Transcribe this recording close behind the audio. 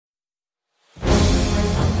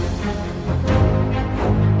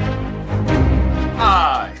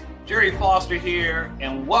Foster here,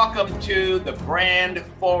 and welcome to the Brand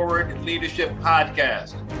Forward Leadership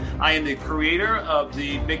Podcast. I am the creator of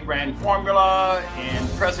the Big Brand Formula and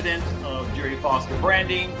president of Jerry Foster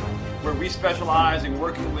Branding, where we specialize in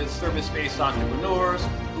working with service-based entrepreneurs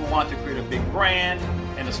who want to create a big brand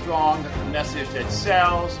and a strong message that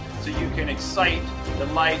sells so you can excite,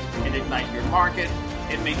 delight, and ignite your market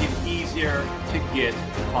and make it easier to get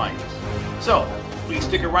clients. So, please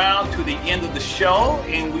stick around to the end of the show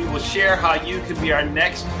and we will share how you can be our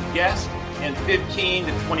next guest in 15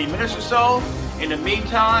 to 20 minutes or so. In the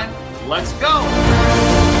meantime, let's go.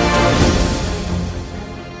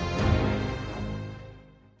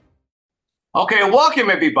 Okay, welcome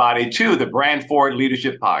everybody to the Brand Forward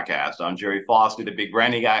Leadership Podcast. I'm Jerry Foster, the big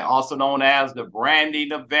branding guy, also known as the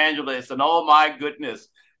branding evangelist. And oh my goodness,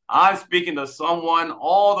 I'm speaking to someone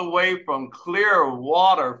all the way from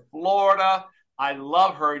Clearwater, Florida. I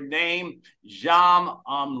love her name, Jeanne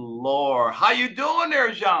Omlor. How you doing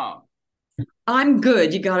there, Jeanne? I'm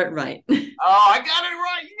good. You got it right. Oh, I got it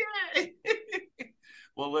right. Yay.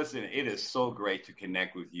 Well, listen, it is so great to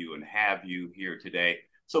connect with you and have you here today.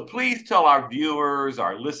 So please tell our viewers,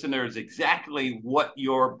 our listeners, exactly what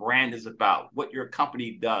your brand is about, what your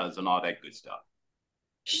company does, and all that good stuff.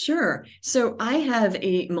 Sure. So I have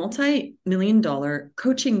a multi-million-dollar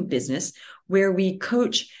coaching business where we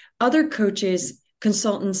coach other coaches,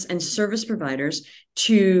 consultants, and service providers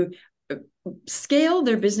to scale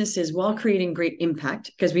their businesses while creating great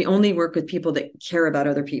impact, because we only work with people that care about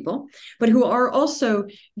other people, but who are also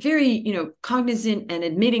very, cognizant and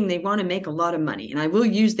admitting they want to make a lot of money. And I will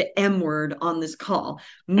use the M word on this call,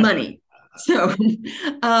 money. So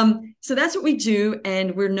that's what we do.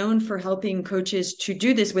 And we're known for helping coaches to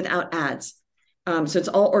do this without ads. So it's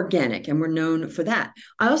all organic and we're known for that.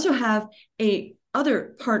 I also have a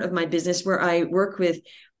other part of my business where I work with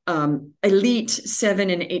elite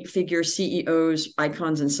 7- and 8-figure CEOs,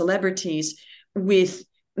 icons, and celebrities with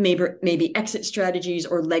maybe exit strategies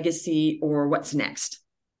or legacy or what's next.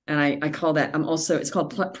 And I call that, it's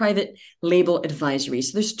called private label advisory.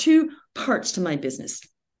 So there's two parts to my business.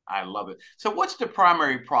 I love it. So what's the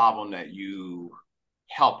primary problem that you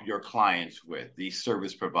help your clients with, these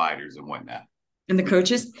service providers and whatnot? And the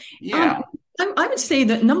coaches? Yeah. I would say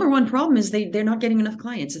the number one problem is they're not getting enough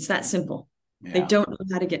clients. It's that simple. Yeah. They don't know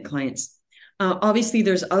how to get clients. Obviously,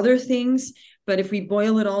 there's other things, but if we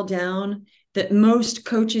boil it all down, that most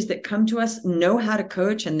coaches that come to us know how to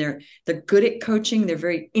coach and they're good at coaching. They're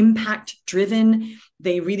very impact driven.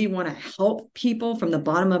 They really want to help people from the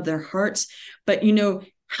bottom of their hearts. But,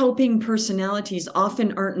 helping personalities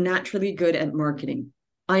often aren't naturally good at marketing.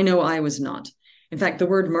 I know I was not. In fact, the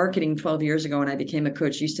word marketing 12 years ago when I became a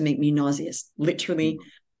coach used to make me nauseous, literally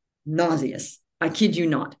nauseous. I kid you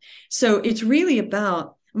not. So it's really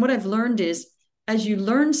about, and what I've learned is as you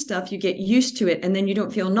learn stuff, you get used to it and then you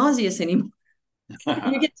don't feel nauseous anymore.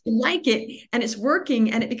 You get to like it and it's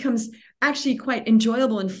working and it becomes actually quite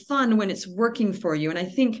enjoyable and fun when it's working for you. And I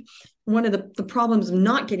think one of the problems of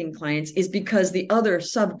not getting clients is because the other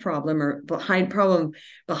sub problem or problem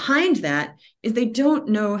behind that is they don't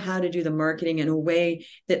know how to do the marketing in a way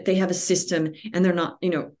that they have a system and they're not,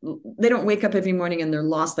 they don't wake up every morning and they're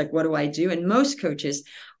lost. Like, what do I do? And most coaches,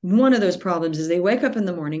 one of those problems is they wake up in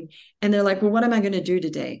the morning and they're like, well, what am I going to do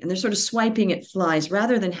today? And they're sort of swiping at flies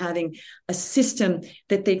rather than having a system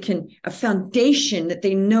that a foundation that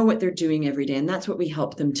they know what they're doing every day. And that's what we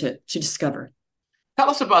help them to discover. Tell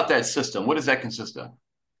us about that system. What does that consist of?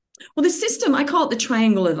 Well, the system, I call it the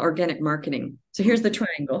triangle of organic marketing. So here's the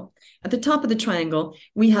triangle. At the top of the triangle,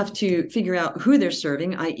 we have to figure out who they're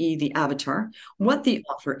serving, i.e. the avatar, what the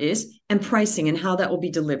offer is, and pricing and how that will be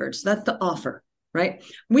delivered. So that's the offer, right?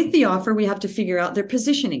 With the offer, we have to figure out their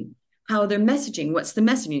positioning, how they're messaging. What's the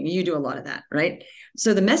messaging? You do a lot of that, right?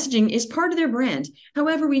 So the messaging is part of their brand.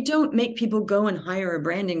 However, we don't make people go and hire a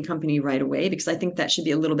branding company right away because I think that should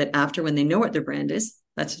be a little bit after when they know what their brand is.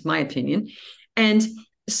 That's just my opinion. And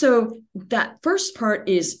so that first part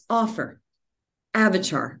is offer,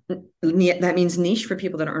 avatar. That means niche for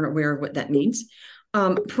people that aren't aware of what that means.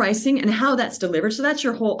 Pricing and how that's delivered. So that's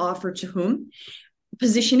your whole offer to whom.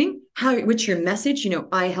 Positioning, what's your message?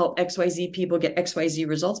 I help XYZ people get XYZ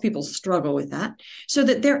results. People struggle with that. So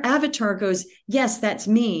that their avatar goes, yes, that's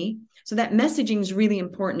me. So that messaging is really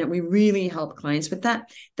important and we really help clients with that.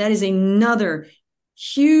 That is another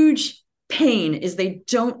huge pain is they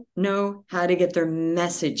don't know how to get their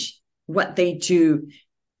message, what they do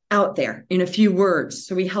out there in a few words.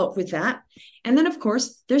 So we help with that. And then, of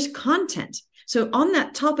course, there's content. So on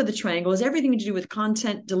that top of the triangle is everything to do with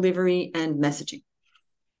content, delivery, and messaging.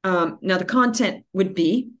 Now, the content would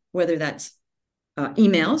be, whether that's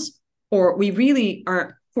emails, or we really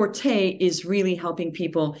are forte is really helping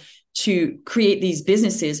people to create these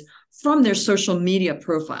businesses from their social media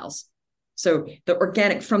profiles. So the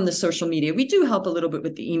organic from the social media. We do help a little bit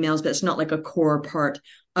with the emails, but it's not like a core part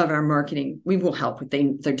of our marketing. We will help if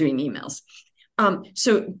they're doing emails.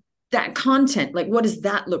 So that content, like what does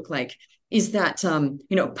that look like? Is that,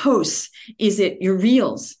 posts? Is it your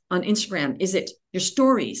reels on Instagram? Is it your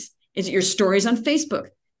stories? Is it your stories on Facebook?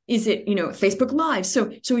 Is it, Facebook Live? So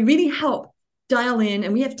we really help dial in,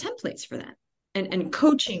 and we have templates for that and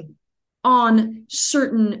coaching on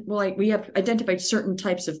certain, like we have identified certain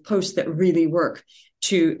types of posts that really work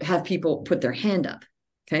to have people put their hand up.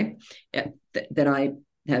 Okay. Yeah, that I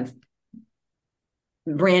have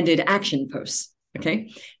branded action posts.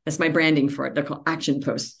 Okay. That's my branding for it. They're called action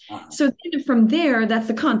posts. So from there, that's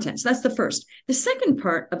the content. So that's the first. The second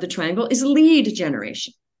part of the triangle is lead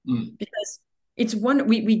generation, because it's one,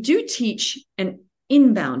 we do teach an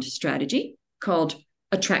inbound strategy called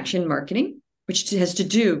attraction marketing, which has to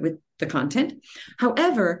do with the content.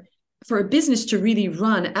 However, for a business to really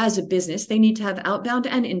run as a business, they need to have outbound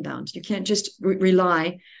and inbound. You can't just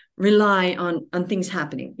rely on things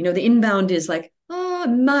happening. The inbound is like,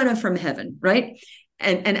 manna from heaven, right?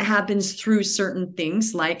 And it happens through certain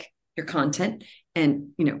things like your content and,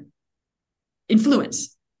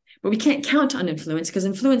 influence. But we can't count on influence because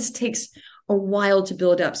influence takes a while to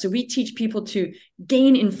build up. So we teach people to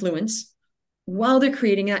gain influence while they're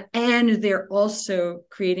creating it, and they're also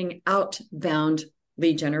creating outbound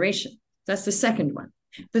lead generation. That's the second one.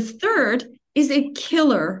 The third is a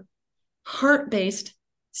killer heart-based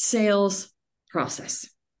sales process.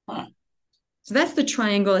 So that's the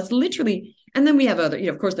triangle. That's literally, and then we have other,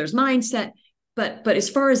 of course, there's mindset, but as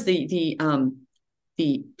far as the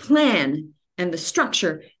plan and the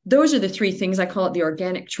structure, those are the three things. I call it the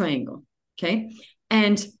organic triangle. Okay.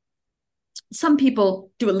 And some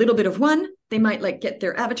people do a little bit of one. They might get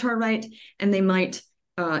their avatar right, and they might,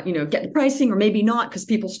 get the pricing, or maybe not, because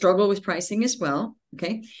people struggle with pricing as well.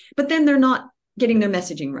 Okay. But then they're not getting their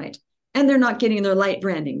messaging right, and they're not getting their light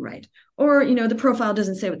branding right. Or, the profile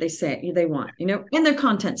doesn't say what they say they want, and their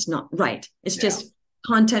content's not right. It's just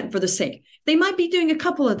content for the sake. They might be doing a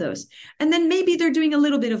couple of those. And then maybe they're doing a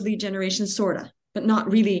little bit of lead generation, sorta, but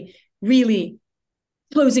not really, really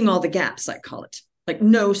closing all the gaps, I call it, like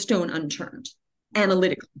no stone unturned,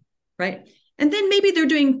 analytical, right? And then maybe they're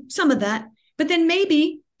doing some of that, but then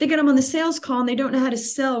maybe they get them on the sales call and they don't know how to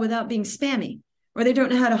sell without being spammy, or they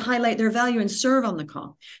don't know how to highlight their value and serve on the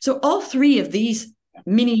call. So all three of these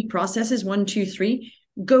mini processes, 1, 2, 3,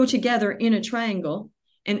 go together in a triangle.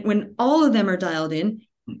 And when all of them are dialed in,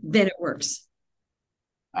 then it works.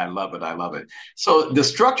 I love it. I love it. So the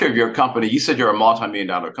structure of your company, you said you're a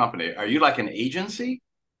multi-million-dollar company. Are you like an agency?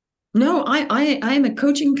 No, I am a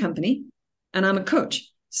coaching company, and I'm a coach.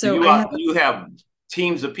 So you have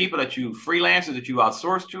teams of people that you freelancers that you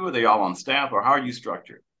outsource to? Are they all on staff, or how are you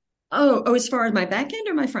structured? Oh, as far as my back end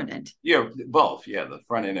or my front end? Yeah, both. Yeah, the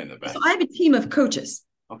front end and the back. So I have a team of coaches.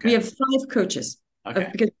 Okay. We have 5 coaches. Okay.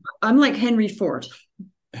 Because I'm like Henry Ford.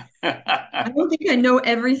 I don't think I know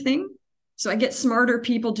everything. So I get smarter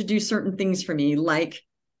people to do certain things for me. Like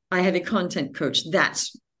I have a content coach.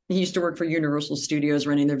 He used to work for Universal Studios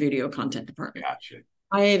running their video content department. Gotcha.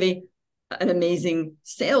 I have an amazing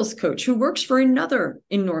sales coach who works for another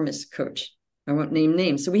enormous coach. I won't name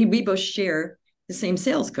names. So we both share the same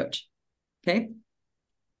sales coach. Okay.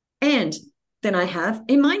 And then I have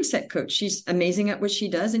a mindset coach. She's amazing at what she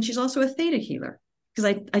does. And she's also a theta healer,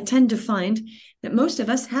 because I tend to find that most of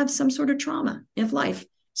us have some sort of trauma of life.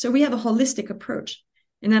 So we have a holistic approach.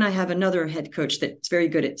 And then I have another head coach that's very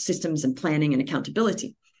good at systems and planning and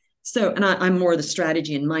accountability. So, and I'm more the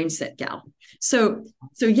strategy and mindset gal. So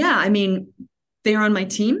yeah, I mean, they're on my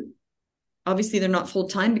team. Obviously, they're not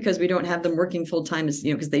full-time because we don't have them working full-time,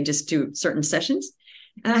 because they just do certain sessions.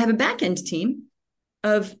 And I have a back-end team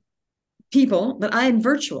of people, but I'm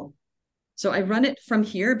virtual. So I run it from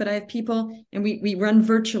here, but I have people, and we run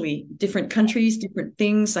virtually, different countries, different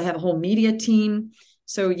things. I have a whole media team.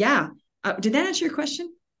 So yeah, did that answer your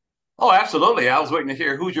question? Oh, absolutely. I was waiting to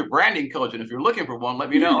hear who's your branding coach. And if you're looking for one, let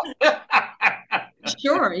me know.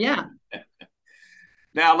 Sure. Yeah.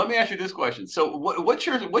 Now, let me ask you this question. So what's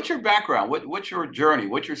your background? What's your journey?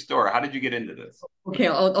 What's your story? How did you get into this? Okay.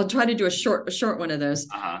 I'll try to do a short one of those.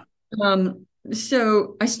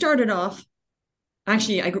 So I started off,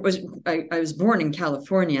 actually, I was born in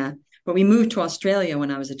California, but we moved to Australia when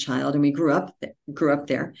I was a child, and we grew up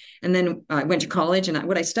there. And then I went to college, and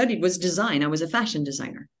what I studied was design. I was a fashion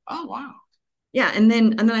designer. Oh, wow. Yeah. And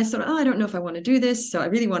then I thought, I don't know if I want to do this. So I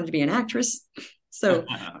really wanted to be an actress. So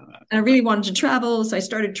I really wanted to travel. So I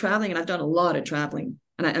started traveling, and I've done a lot of traveling.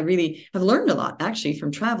 And I really have learned a lot actually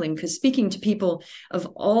from traveling, because speaking to people of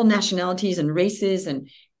all nationalities and races and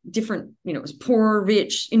different, poor,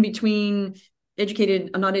 rich, in between,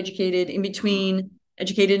 educated, not educated, in between,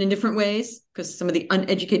 educated in different ways, because some of the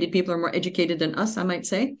uneducated people are more educated than us, I might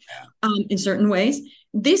say, in certain ways.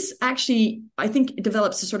 This actually, I think,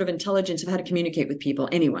 develops a sort of intelligence of how to communicate with people,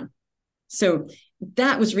 anyone. So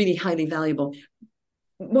that was really highly valuable.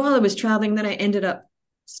 While I was traveling, then I ended up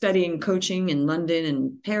studying coaching in London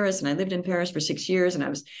and Paris, and I lived in Paris for 6 years, and I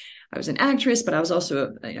was an actress, but I was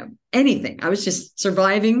also anything. I was just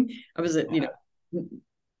surviving. I was a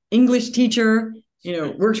English teacher,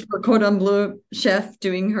 worked for Cordon Bleu chef,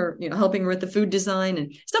 doing her, helping her with the food design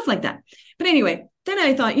and stuff like that. But anyway, then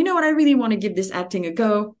I thought, you know what, I really want to give this acting a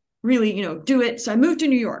go, really, do it. So I moved to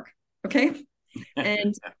New York. Okay.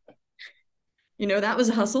 And, that was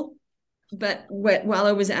a hustle. But while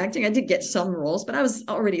I was acting, I did get some roles, but I was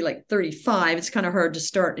already like 35. It's kind of hard to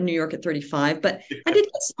start in New York at 35, but I did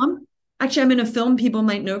get some. Actually, I'm in a film people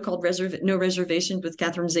might know called No Reservations with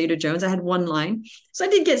Catherine Zeta-Jones. I had one line. So I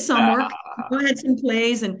did get some work. I had some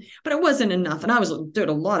plays, but it wasn't enough. And I was doing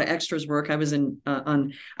a lot of extras work. I was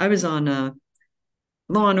on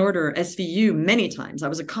Law and Order SVU many times. I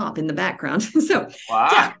was a cop in the background. So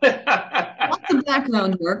wow. Lots of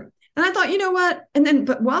background work. And I thought, you know what?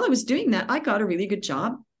 But while I was doing that, I got a really good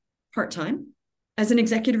job part-time as an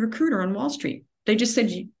executive recruiter on Wall Street. They just said,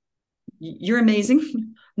 you're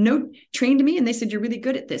amazing. Trained me. And they said, you're really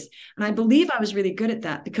good at this. And I believe I was really good at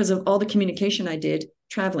that because of all the communication I did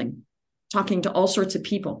traveling, talking to all sorts of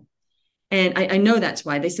people. And I know that's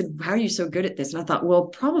why. They said, how are you so good at this? And I thought, well,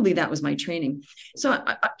 probably that was my training. So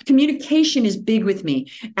communication is big with me.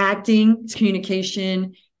 Acting is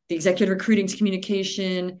communication. The executive recruiting is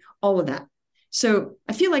communication, all of that. So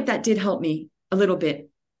I feel like that did help me a little bit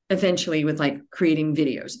eventually with like creating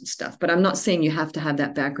videos and stuff. But I'm not saying you have to have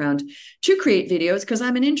that background to create videos, because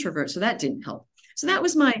I'm an introvert. So that didn't help. So that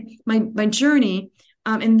was my journey.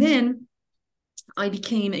 And then I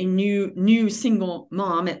became a new single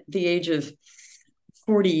mom at the age of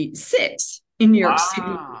 46 in New York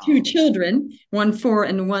City. 2 children, 1, 4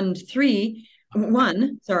 and 1, 3.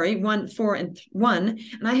 1, 4 and 1. And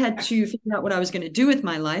I had to figure out what I was going to do with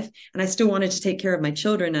my life. And I still wanted to take care of my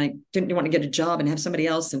children. I didn't want to get a job and have somebody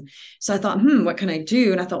else. And so I thought, what can I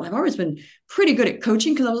do? And I thought, well, I've always been pretty good at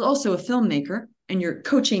coaching, because I was also a filmmaker and you're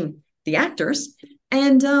coaching the actors.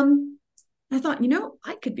 And I thought,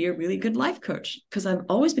 I could be a really good life coach, because I've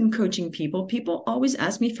always been coaching people. People always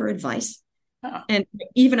ask me for advice. And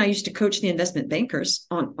even I used to coach the investment bankers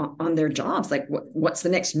on their jobs, like what's the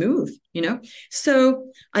next move,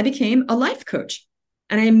 So I became a life coach,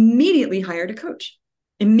 and I immediately hired a coach.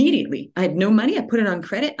 Immediately. I had no money. I put it on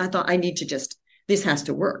credit. I thought, this has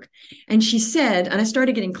to work. And she said, and I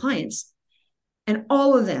started getting clients, and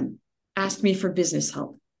all of them asked me for business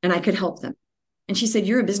help, and I could help them. And she said,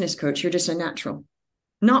 you're a business coach. You're just a natural.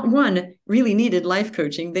 Not one really needed life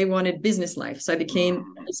coaching. They wanted business life. So I became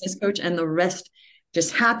a business coach, and the rest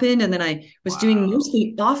just happened. And then I was doing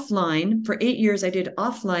mostly offline. For 8 years, I did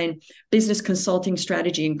offline business consulting,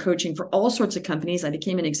 strategy, and coaching for all sorts of companies. I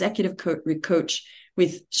became an executive coach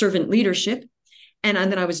with servant leadership. And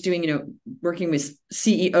then I was doing, working with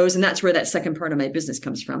CEOs. And that's where that second part of my business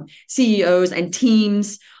comes from. CEOs and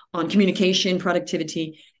teams on communication,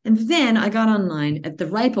 productivity. And then I got online at the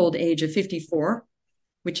ripe old age of 54,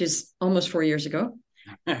 which is almost 4 years ago.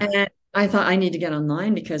 And I thought, I need to get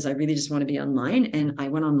online, because I really just want to be online. And I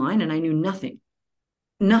went online, and I knew nothing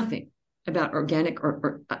about organic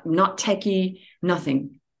or not techie,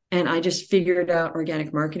 nothing. And I just figured out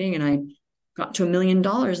organic marketing, and I got to $1 million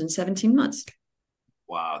in 17 months.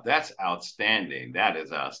 Wow, that's outstanding. That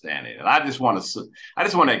is outstanding. And I just want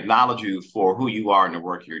to acknowledge you for who you are and the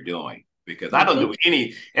work you're doing, because I don't do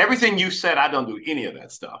everything you said. I don't do any of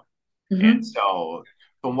that stuff. Mm-hmm. And so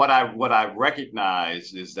from what I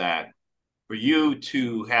recognize is that for you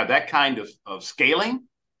to have that kind of scaling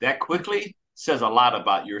that quickly says a lot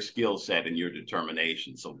about your skill set and your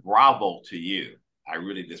determination. So bravo to you. I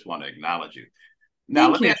really just want to acknowledge you. Now,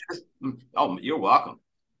 let me ask this. Oh, you're welcome.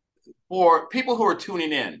 For people who are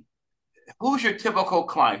tuning in, who's your typical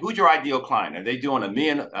client? Who's your ideal client? Are they doing $1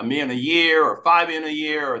 million a year or $5 million a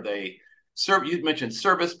year? Are they you mentioned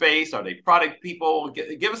service-based? Are they product people?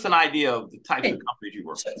 Give us an idea of the types of companies you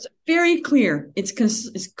work with. It's very clear. It's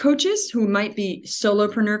coaches who might be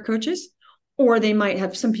solopreneur coaches, or they might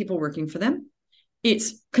have some people working for them.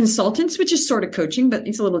 It's consultants, which is sort of coaching, but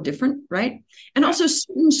it's a little different, right? And also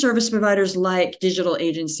certain service providers like digital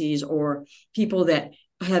agencies, or people that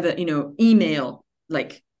have email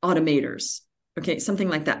like automators. Okay, something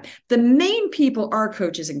like that. The main people are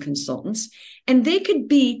coaches and consultants, and they could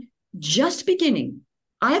be just beginning.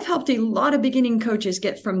 I have helped a lot of beginning coaches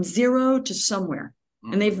get from zero to somewhere,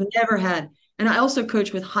 and they've never had. And I also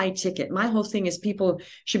coach with high ticket. My whole thing is people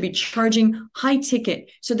should be charging high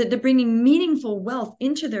ticket so that they're bringing meaningful wealth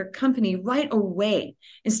into their company right away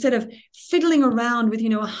instead of fiddling around with,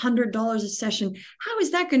 $100 a session. How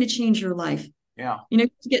is that going to change your life? Yeah. You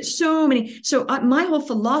get so many. So my whole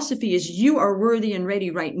philosophy is you are worthy and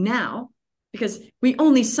ready right now, because we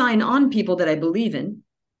only sign on people that I believe in.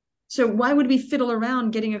 So why would we fiddle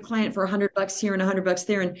around getting a client for $100 here and $100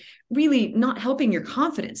 there and really not helping your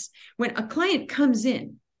confidence? When a client comes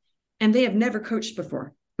in and they have never coached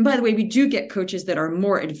before, and by the way, we do get coaches that are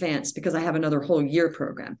more advanced because I have another whole year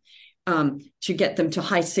program to get them to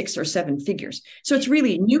high 6 or 7 figures. So it's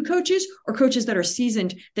really new coaches or coaches that are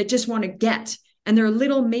seasoned that just want to get, and they're a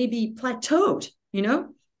little maybe plateaued,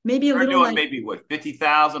 maybe a little doing maybe what,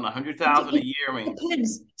 50,000, 100,000 a year. I mean,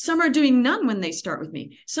 depends. Some are doing none when they start with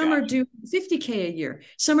me. Some are doing 50K a year.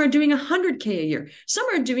 Some are doing 100K a year. Some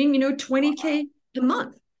are doing 20K a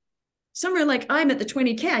month. Some are like, I'm at the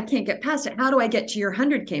 20K, I can't get past it. How do I get to your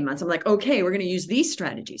 100K months? I'm like, okay, we're going to use these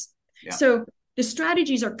strategies. Yeah. So the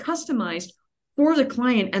strategies are customized for the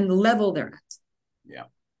client and the level they're at. Yeah.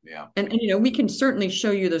 Yeah. And we can certainly show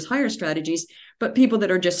you those higher strategies, but people that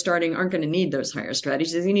are just starting aren't going to need those higher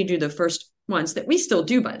strategies. They need to do the first ones that we still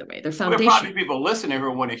do, by the way. They're foundation. There are probably people listening who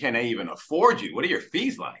are wondering, can they even afford you? What are your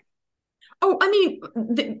fees like? Oh, I mean,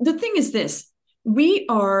 the thing is this. We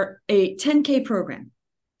are a 10K program,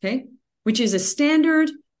 okay, which is a standard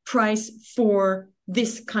price for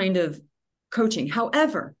this kind of coaching.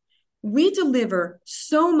 However, we deliver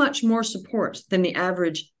so much more support than the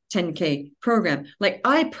average 10K program. Like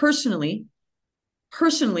I personally,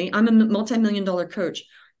 I'm a multi-million-dollar coach.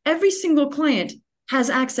 Every single client has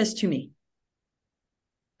access to me,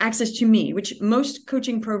 which most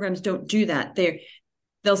coaching programs don't do that.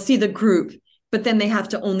 They'll see the group, but then they have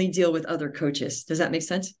to only deal with other coaches. Does that make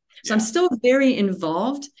sense? So I'm still very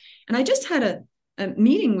involved. And I just had a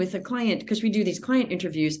meeting with a client because we do these client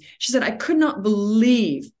interviews. She said, I could not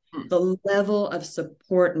believe the level of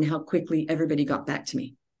support and how quickly everybody got back to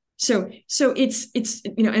me. So it's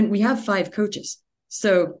and we have 5 coaches.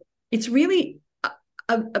 So it's really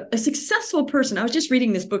a successful person. I was just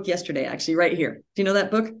reading this book yesterday, actually, right here. Do you know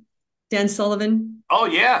that book? Dan Sullivan? Oh,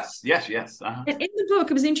 yes. Uh-huh. And in the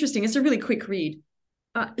book, it was interesting. It's a really quick read.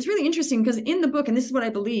 It's really interesting because in the book, and this is what I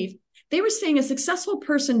believe, they were saying a successful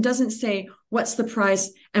person doesn't say, what's the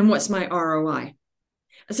price and what's my ROI?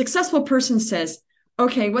 A successful person says,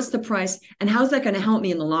 okay, what's the price and how's that going to help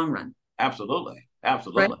me in the long run? Absolutely.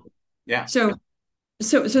 Right? Yeah. So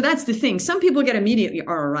that's the thing. Some people get immediately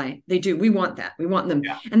ROI. They do. We want that. We want them.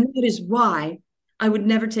 Yeah. And that is why I would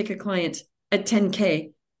never take a client at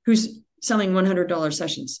 10K who's selling $100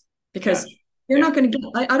 sessions, because you're not going to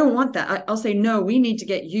get, I don't want that. I'll say, no, we need to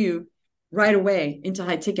get you right away into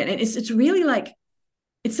high ticket. And it's really like,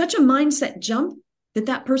 it's such a mindset jump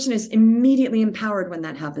that person is immediately empowered when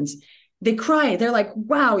that happens. They cry. They're like,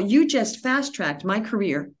 wow, you just fast tracked my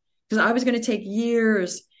career because I was going to take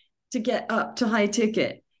years to get up to high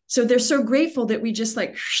ticket. So they're so grateful that we just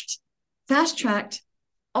like fast tracked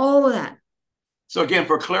all of that. So again,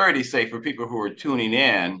 for clarity's sake, for people who are tuning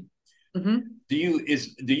in, do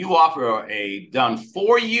you offer a done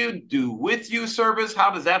for you, do with you service?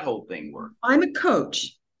 How does that whole thing work? I'm a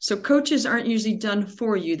coach. So coaches aren't usually done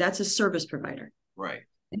for you. That's a service provider. Right.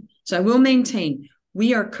 So I will maintain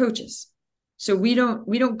we are coaches. So we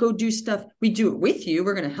don't go do stuff. We do it with you.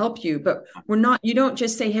 We're going to help you, but you don't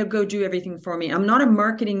just say, hey, go do everything for me. I'm not a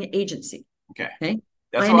marketing agency. Okay.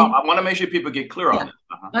 That's what I want to make sure people get clear on this.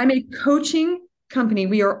 I'm a coaching company.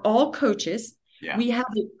 We are all coaches. Yeah. We have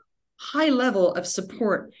a high level of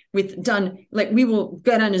support we will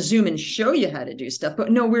get on a Zoom and show you how to do stuff,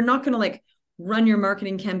 but no, we're not going to run your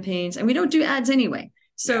marketing campaigns, and we don't do ads anyway.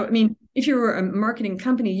 So, I mean, if you were a marketing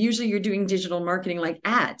company, usually you're doing digital marketing like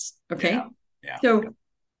ads. Okay. Yeah. So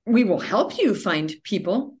we will help you find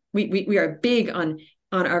people. We are big on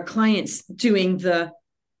our clients doing the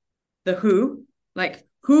who,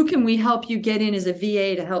 who can we help you get in as a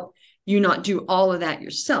VA to help you not do all of that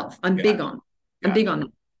yourself? I'm big on that.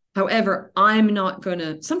 However, I'm not going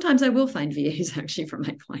to, sometimes I will find VAs actually for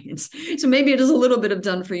my clients. So maybe it is a little bit of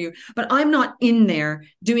done for you, but I'm not in there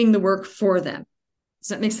doing the work for them. Does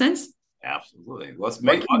that make sense? Absolutely. Well, it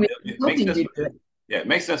makes sense. It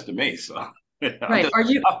makes sense to me. So, right. Are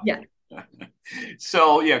you? Yeah.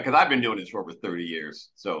 So, because I've been doing this for over 30 years.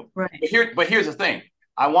 So, right. But here's the thing.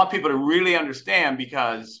 I want people to really understand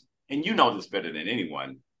because, and you know this better than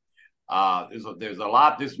anyone,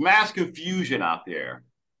 there's mass confusion out there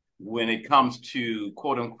when it comes to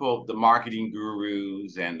quote unquote the marketing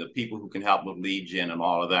gurus and the people who can help with lead gen and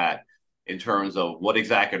all of that, in terms of what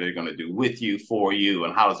exactly they're going to do with you, for you,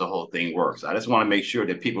 and how does the whole thing work. So I just want to make sure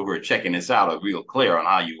that people who are checking this out are real clear on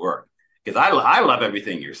how you work. Because I love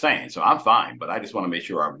everything you're saying, so I'm fine, but I just want to make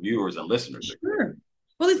sure our viewers and listeners are clear.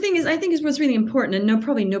 Well, the thing is, I think is what's really important, and no,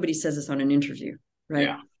 probably nobody says this on an interview, right?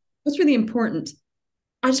 Yeah. What's really important,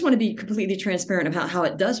 I just want to be completely transparent about how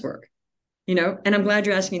it does work, and I'm glad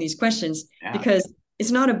you're asking these questions because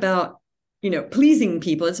it's not about, pleasing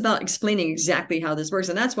people. It's about explaining exactly how this works.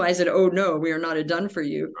 And that's why I said, oh, no, we are not a done for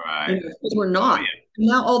you. Right. Because we're not. Oh, yeah.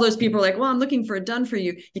 Now all those people are like, well, I'm looking for a done for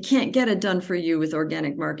you. You can't get a done for you with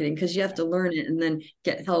organic marketing because you have to learn it and then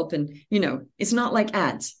get help. And, it's not like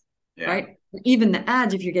ads, right? Even the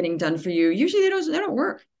ads, if you're getting done for you, usually they don't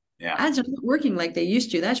work. Yeah. Ads are not working like they used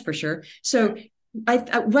to. That's for sure. So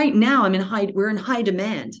right now we're in high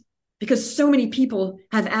demand because so many people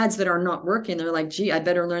have ads that are not working. They're like, gee, I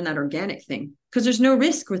better learn that organic thing because there's no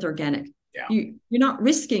risk with organic. Yeah. You're not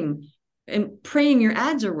risking and praying your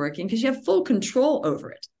ads are working because you have full control over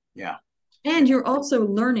it. Yeah. And you're also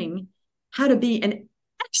learning how to be an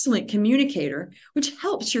excellent communicator, which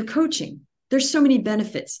helps your coaching. There's so many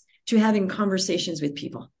benefits to having conversations with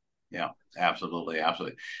people. Yeah, absolutely.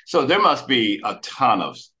 Absolutely. So there must be a ton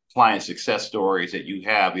of client success stories that you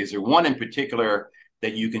have. Is there one in particular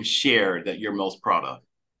that you can share that you're most proud of?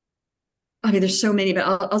 Okay, there's so many, but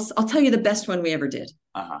I'll tell you the best one we ever did.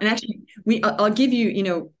 And actually, I'll give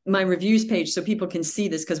you, my reviews page so people can see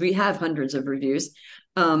this because we have hundreds of reviews.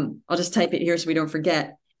 I'll just type it here so we don't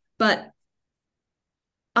forget. But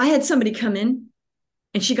I had somebody come in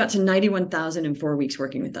and she got to 91,000 in 4 weeks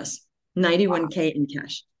working with us, 91K in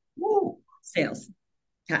cash. Woo. Sales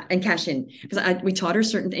and cash in because we taught her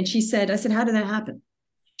certain, and I said, how did that happen?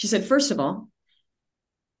 She said, first of all,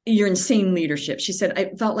 your insane leadership. She said,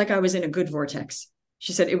 I felt like I was in a good vortex.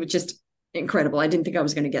 She said, it was just incredible. I didn't think I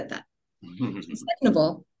was going to get that. Second of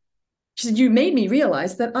all, she said, you made me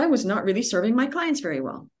realize that I was not really serving my clients very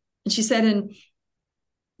well. And she said, and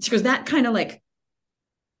she goes, that kind of like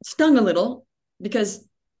stung a little because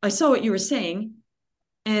I saw what you were saying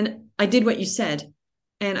and I did what you said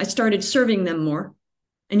and I started serving them more.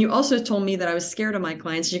 And you also told me that I was scared of my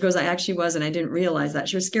clients. She goes, I actually was, and I didn't realize that.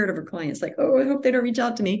 She was scared of her clients. Like, oh, I hope they don't reach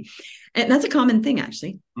out to me. And that's a common thing,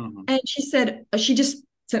 actually. And she just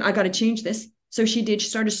said, I got to change this. So she did. She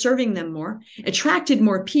started serving them more, attracted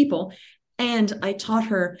more people. And I taught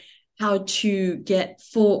her how to get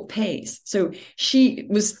full pays. So she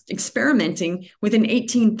was experimenting with an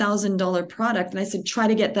 $18,000 product. And I said, try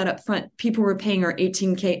to get that up front. People were paying her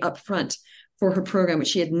 $18K up front for her program, which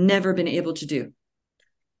she had never been able to do.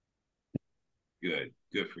 Good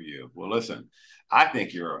for you. Well, listen, I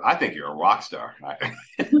think you're a rock star.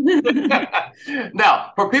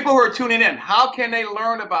 Now, for people who are tuning in, how can they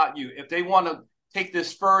learn about you if they want to take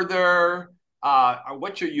this further?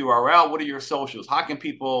 What's your URL? What are your socials? How can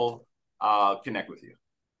people connect with you?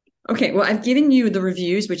 Okay, well, I've given you the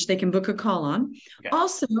reviews, which they can book a call on. Okay.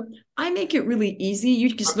 Also, I make it really easy. You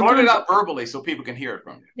just start it out verbally so people can hear it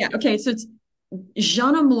from you. Yeah. Okay. So it's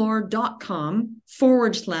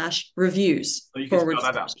JeanneOmlor.com/reviews. So you can spell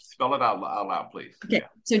that out. Spell it out loud, please. Okay. Yeah.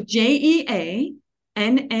 So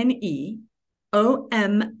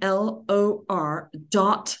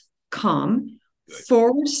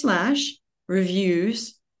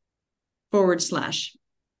JeanneOmlor.com/reviews/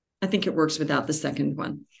 I think it works without the second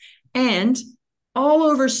one. And all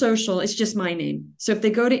over social, it's just my name. So if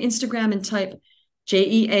they go to Instagram and type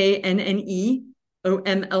JeanneOmlor,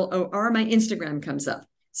 my Instagram comes up.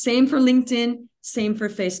 Same for LinkedIn, same for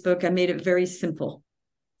Facebook. I made it very simple.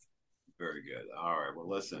 Very good. All right. Well,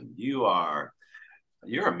 listen, you're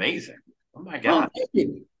amazing. Oh my God. Oh, thank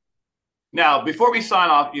you. Now, before we sign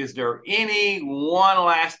off, is there any one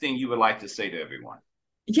last thing you would like to say to everyone?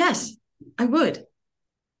 Yes, I would.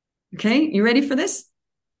 Okay, you ready for this?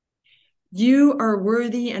 You are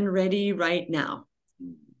worthy and ready right now.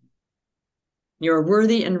 You're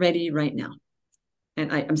worthy and ready right now.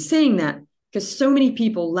 And I'm saying that because so many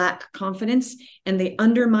people lack confidence and they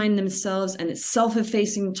undermine themselves, and it's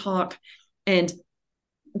self-effacing talk. And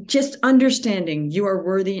just understanding you are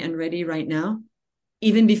worthy and ready right now,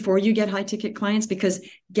 even before you get high-ticket clients, because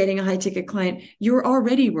getting a high-ticket client, you're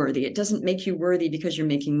already worthy. It doesn't make you worthy because you're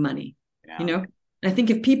making money. Yeah. I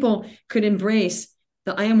think if people could embrace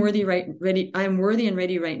the I am worthy and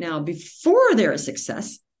ready right now before they're a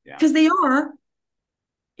success, because they are,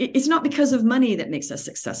 it's not because of money that makes us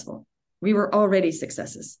successful. We were already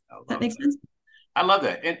successes. That makes sense? I love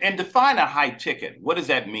that. And define a high ticket. What does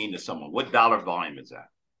that mean to someone? What dollar volume is that?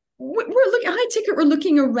 we're looking high ticket. We're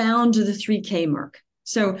looking around the 3K mark.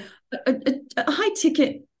 So a high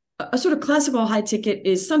ticket, a sort of classical high ticket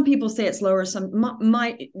is, some people say it's lower. It's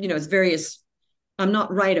various. I'm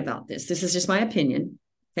not right about this. This is just my opinion.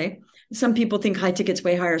 Okay. Some people think high ticket's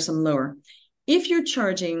way higher, some lower. If you're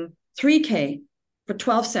charging 3K for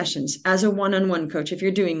 12 sessions as a one-on-one coach, if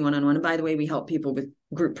you're doing one-on-one, and by the way, we help people with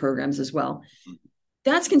group programs as well,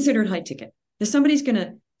 that's considered high ticket. If somebody's going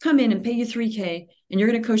to come in and pay you 3K and you're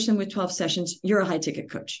going to coach them with 12 sessions, you're a high ticket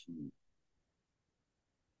coach.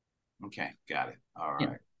 Okay, got it. All right. Yeah.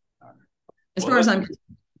 All right. As far as I'm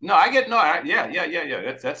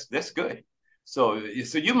that's good. So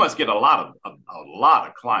you must get a lot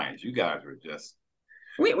of clients. You guys are just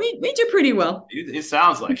we do pretty well. It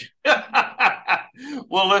sounds like.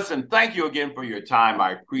 Well, listen, thank you again for your time.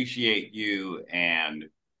 I appreciate you, and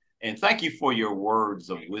thank you for your words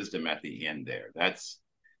of wisdom at the end there. That's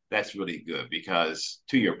really good, because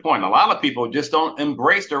to your point, a lot of people just don't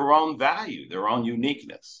embrace their own value, their own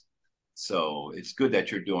uniqueness. So it's good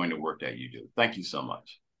that you're doing the work that you do. Thank you so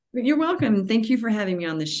much. You're welcome. Thank you for having me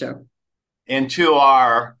on this show. And to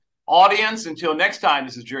our audience, until next time,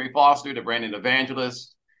 this is Jerry Foster, the branding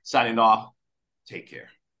evangelist, signing off. Take care.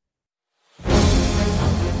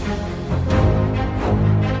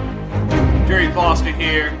 Jerry Foster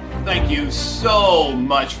here. Thank you so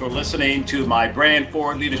much for listening to my Brand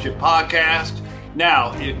Forward Leadership podcast.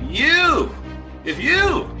 Now, if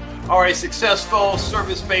you are a successful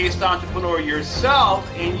service-based entrepreneur yourself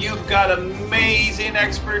and you've got amazing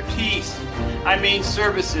expertise, I mean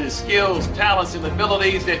services, skills, talents, and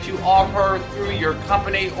abilities that you offer through your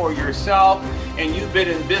company or yourself, and you've been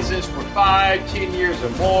in business for 5-10 years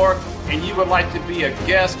or more, and you would like to be a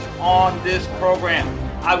guest on this program,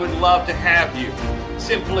 I would love to have you.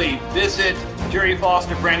 Simply visit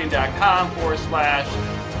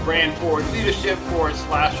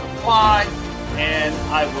jerryfosterbranding.com/brand-forward-leadership/apply, and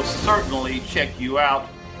I will certainly check you out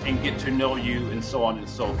and get to know you, and so on and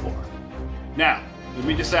so forth. Now, let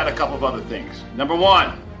me just add a couple of other things. Number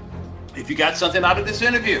one, if you got something out of this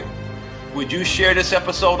interview, would you share this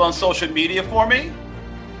episode on social media for me?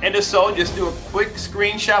 And if so, just do a quick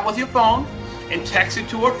screenshot with your phone and text it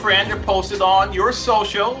to a friend or post it on your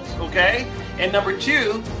socials, okay? And number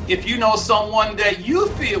two, if you know someone that you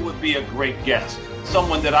feel would be a great guest,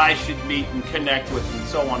 someone that I should meet and connect with, and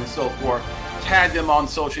so on and so forth, tag them on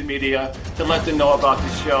social media to let them know about the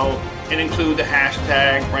show, and include the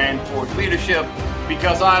hashtag Brand Forward Leadership,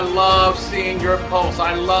 because I love seeing your posts.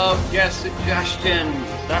 I love guest suggestions.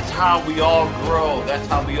 That's how we all grow. That's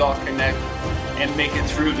how we all connect and make it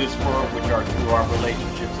through this world, which are through our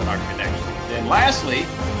relationships and our connections. And lastly,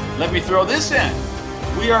 let me throw this in.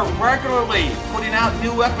 We are regularly putting out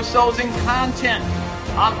new episodes and content.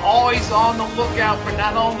 I'm always on the lookout for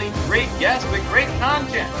not only great guests, but great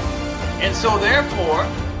content. And so therefore,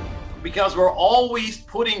 because we're always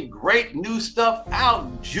putting great new stuff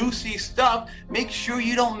out, juicy stuff, make sure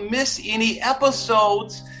you don't miss any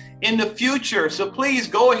episodes in the future. So please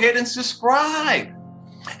go ahead and subscribe.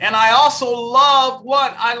 And I also love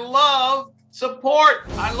support.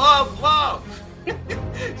 I love.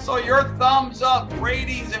 So your thumbs up,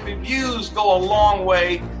 ratings, and reviews go a long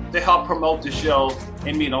way to help promote the show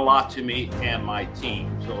and mean a lot to me and my team.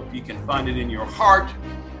 So if you can find it in your heart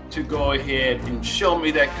to go ahead and show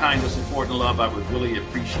me that kind of support and love, I would really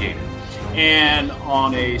appreciate it. And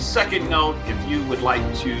on a second note, if you would like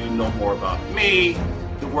to know more about me,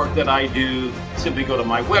 the work that I do, simply go to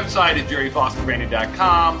my website at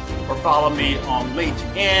jerryfosterbranding.com, or follow me on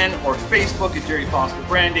LinkedIn or Facebook at Jerry Foster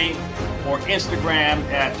Branding, or Instagram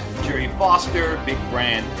at Jerry Foster Big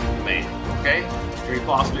Brand Man. Okay? Jerry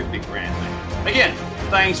Foster Big Brand Man. Again,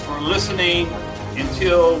 thanks for listening.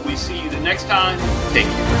 Until we see you the next time, take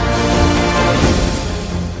care.